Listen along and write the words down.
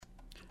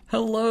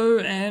Hello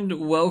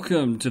and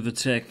welcome to the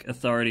Tech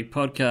Authority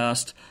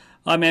podcast.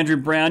 I'm Andrew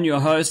Brown,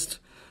 your host.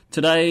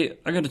 Today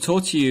I'm going to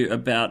talk to you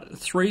about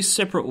 3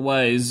 separate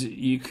ways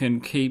you can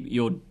keep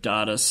your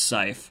data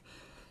safe.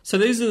 So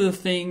these are the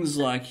things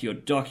like your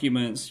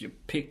documents, your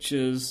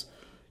pictures,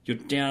 your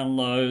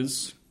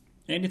downloads,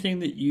 anything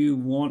that you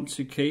want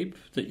to keep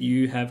that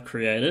you have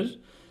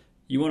created.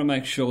 You want to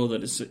make sure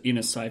that it's in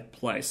a safe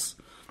place.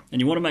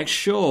 And you want to make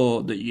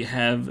sure that you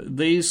have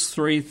these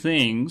 3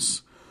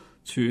 things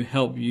to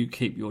help you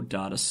keep your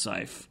data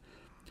safe.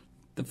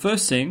 The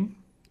first thing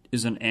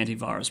is an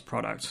antivirus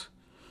product.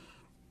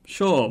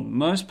 Sure,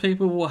 most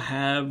people will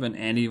have an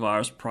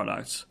antivirus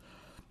product.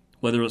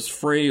 Whether it's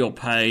free or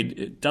paid,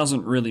 it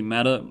doesn't really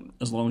matter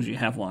as long as you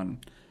have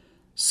one.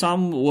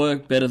 Some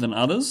work better than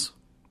others,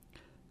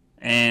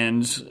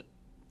 and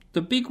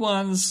the big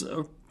ones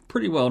are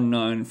pretty well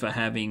known for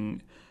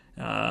having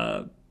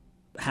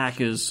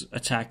hackers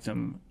attack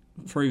them.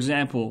 For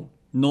example,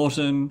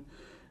 Norton,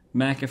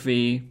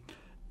 McAfee.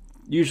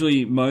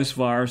 Usually most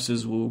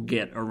viruses will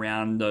get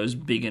around those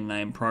bigger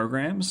name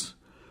programs,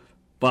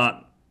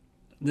 but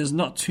there's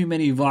not too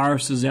many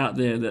viruses out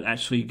there that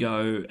actually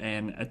go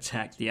and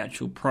attack the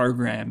actual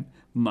program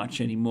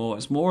much anymore.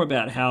 It's more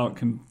about how it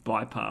can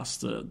bypass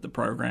the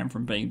program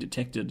from being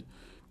detected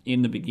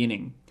in the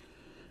beginning.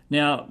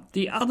 Now,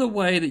 the other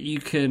way that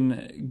you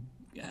can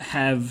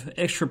have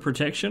extra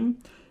protection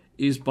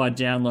is by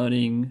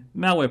downloading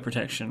malware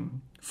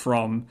protection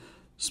from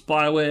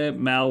spyware,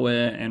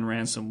 malware, and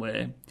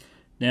ransomware.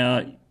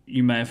 Now,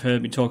 you may have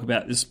heard me talk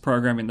about this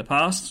program in the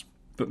past,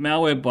 but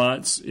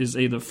Malwarebytes is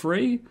either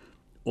free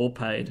or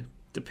paid,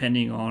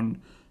 depending on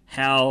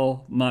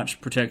how much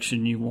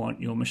protection you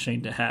want your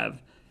machine to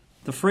have.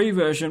 The free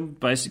version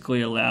basically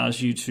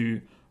allows you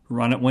to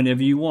run it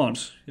whenever you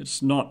want.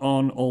 It's not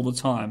on all the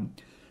time,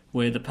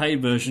 where the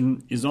paid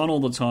version is on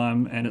all the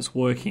time and it's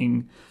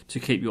working to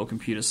keep your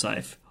computer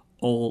safe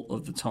all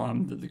of the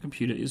time that the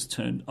computer is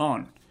turned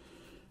on.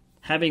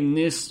 Having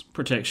this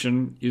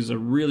protection is a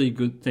really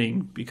good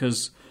thing,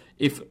 because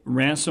if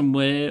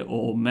ransomware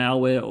or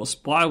malware or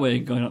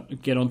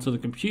spyware get onto the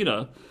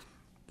computer,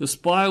 the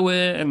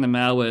spyware and the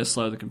malware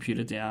slow the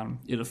computer down.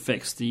 It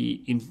affects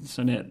the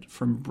internet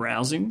from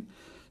browsing,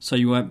 so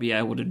you won't be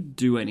able to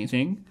do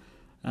anything,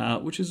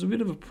 which is a bit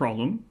of a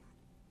problem.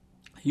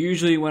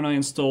 Usually when I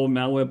install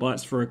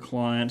Malwarebytes for a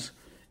client,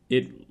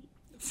 it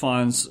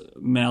finds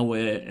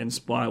malware and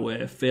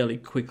spyware fairly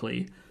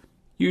quickly.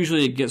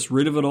 Usually it gets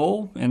rid of it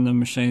all and the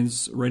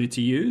machine's ready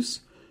to use,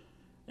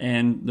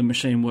 and the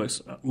machine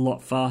works a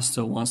lot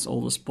faster once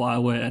all the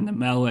spyware and the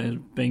malware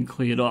have been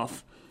cleared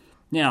off.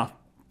 Now,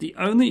 the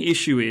only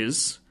issue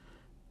is,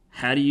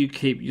 how do you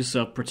keep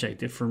yourself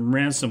protected from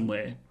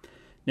ransomware?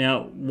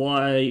 Now,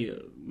 why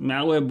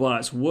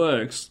Malwarebytes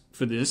works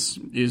for this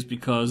is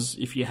because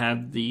if you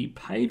have the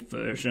paid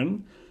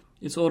version,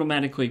 it's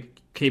automatically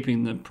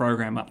keeping the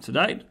program up to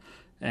date,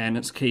 and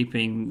it's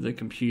keeping the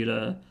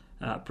computer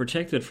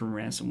protected from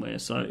ransomware.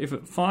 So if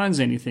it finds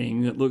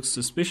anything that looks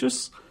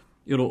suspicious,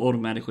 it'll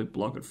automatically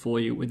block it for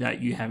you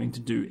without you having to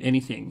do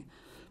anything.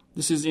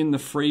 This is in the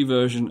free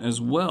version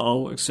as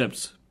well,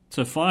 except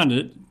to find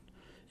it,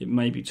 it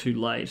may be too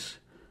late.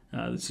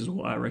 This is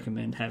why I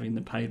recommend having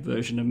the paid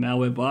version of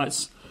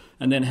Malwarebytes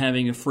and then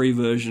having a free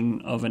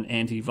version of an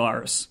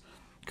antivirus.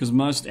 Because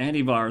most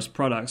antivirus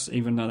products,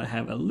 even though they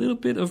have a little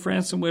bit of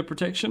ransomware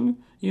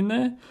protection in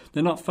there,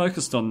 they're not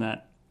focused on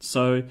that.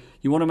 So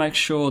you want to make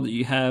sure that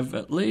you have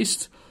at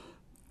least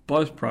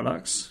both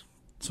products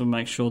to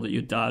make sure that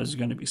your data is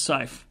going to be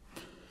safe.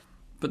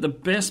 But the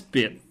best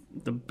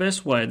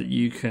way that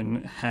you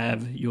can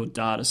have your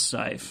data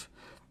safe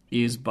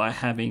is by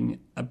having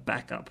a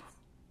backup.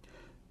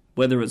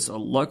 Whether it's a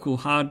local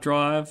hard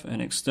drive,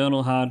 an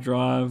external hard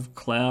drive,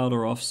 cloud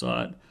or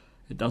offsite,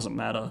 it doesn't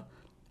matter.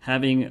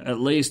 Having at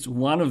least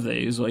one of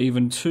these, or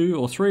even 2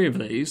 or 3 of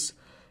these,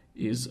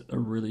 is a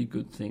really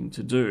good thing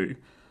to do.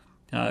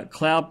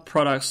 Cloud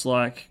products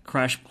like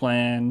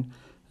CrashPlan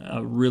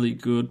are really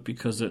good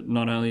because it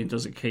not only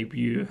does it keep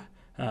you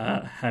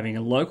having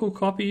a local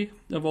copy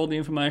of all the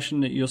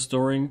information that you're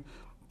storing,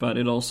 but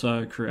it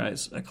also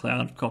creates a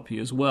cloud copy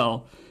as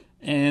well.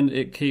 And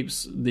it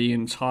keeps the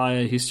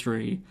entire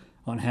history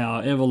on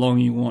however long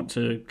you want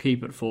to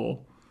keep it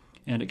for.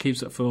 And it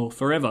keeps it for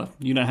forever.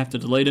 You don't have to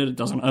delete it. It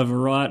doesn't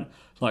overwrite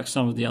like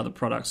some of the other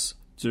products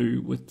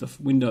do with the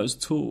Windows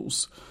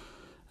tools.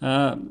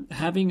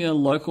 Having a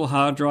local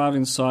hard drive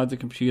inside the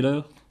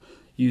computer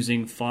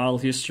using file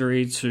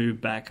history to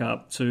back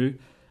up to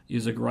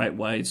is a great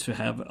way to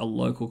have a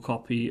local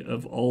copy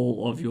of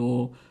all of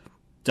your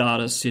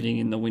data sitting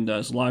in the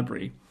Windows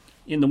library.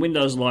 In the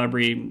Windows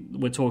library,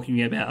 we're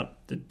talking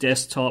about the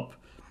desktop,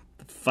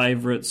 the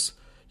favorites,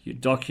 your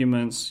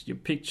documents, your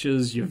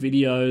pictures, your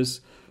videos,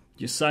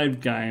 your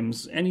saved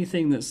games,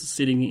 anything that's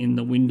sitting in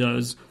the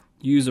Windows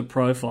user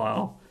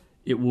profile,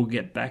 it will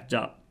get backed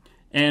up.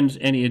 And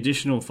any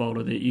additional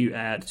folder that you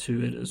add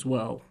to it as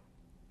well.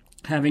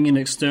 Having an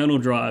external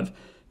drive,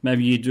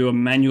 maybe you do a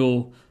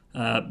manual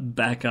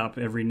backup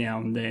every now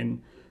and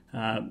then.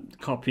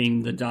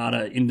 copying the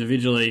data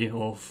individually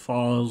or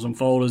files and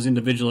folders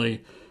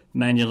individually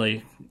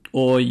manually,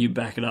 or you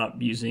back it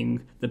up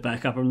using the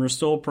backup and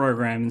restore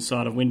program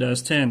inside of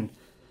Windows 10.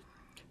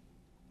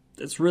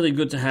 It's really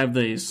good to have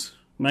these,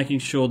 making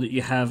sure that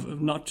you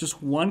have not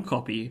just one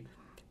copy,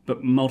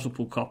 but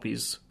multiple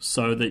copies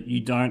so that you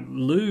don't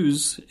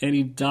lose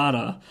any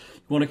data.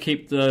 You want to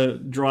keep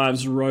the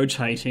drives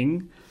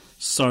rotating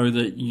so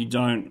that you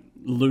don't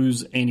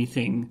lose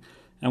anything.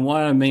 And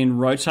why I mean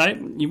rotate,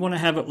 you want to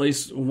have at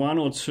least 1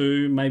 or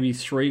 2, maybe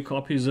 3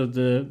 copies of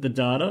the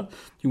data.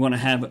 You want to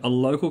have a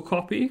local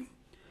copy.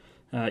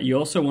 You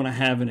also want to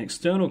have an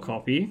external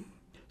copy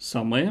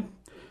somewhere,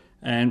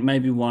 and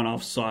maybe one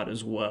off-site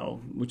as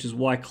well, which is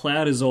why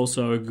cloud is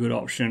also a good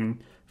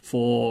option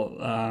for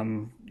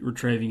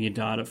retrieving your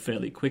data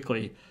fairly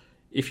quickly.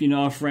 If you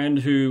know a friend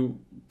who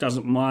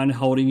doesn't mind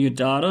holding your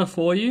data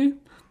for you,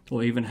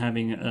 or even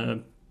having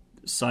a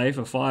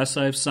fire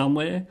safe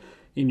somewhere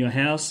in your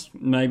house,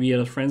 maybe at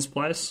a friend's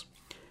place,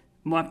 it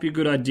might be a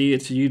good idea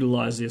to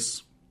utilize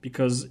this,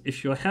 because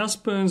if your house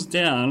burns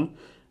down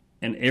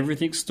and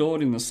everything's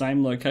stored in the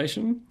same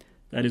location,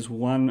 that is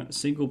one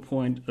single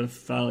point of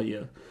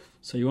failure.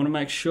 So you want to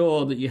make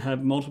sure that you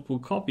have multiple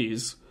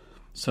copies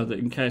so that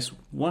in case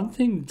one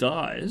thing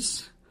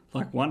dies,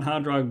 like one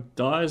hard drive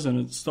dies and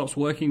it stops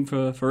working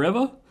for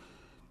forever,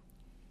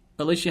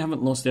 at least you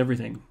haven't lost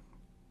everything.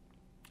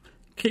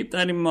 Keep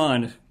that in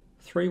mind.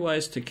 3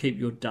 ways to keep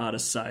your data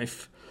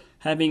safe: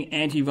 having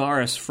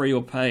antivirus free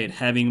or paid,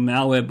 having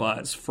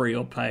Malwarebytes free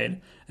or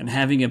paid, and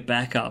having a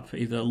backup,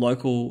 either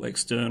local,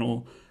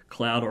 external,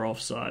 cloud or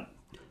offsite.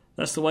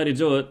 That's the way to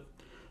do it.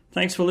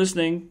 Thanks for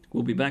listening.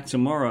 We'll be back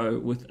tomorrow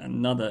with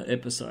another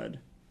episode.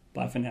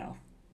 Bye for now.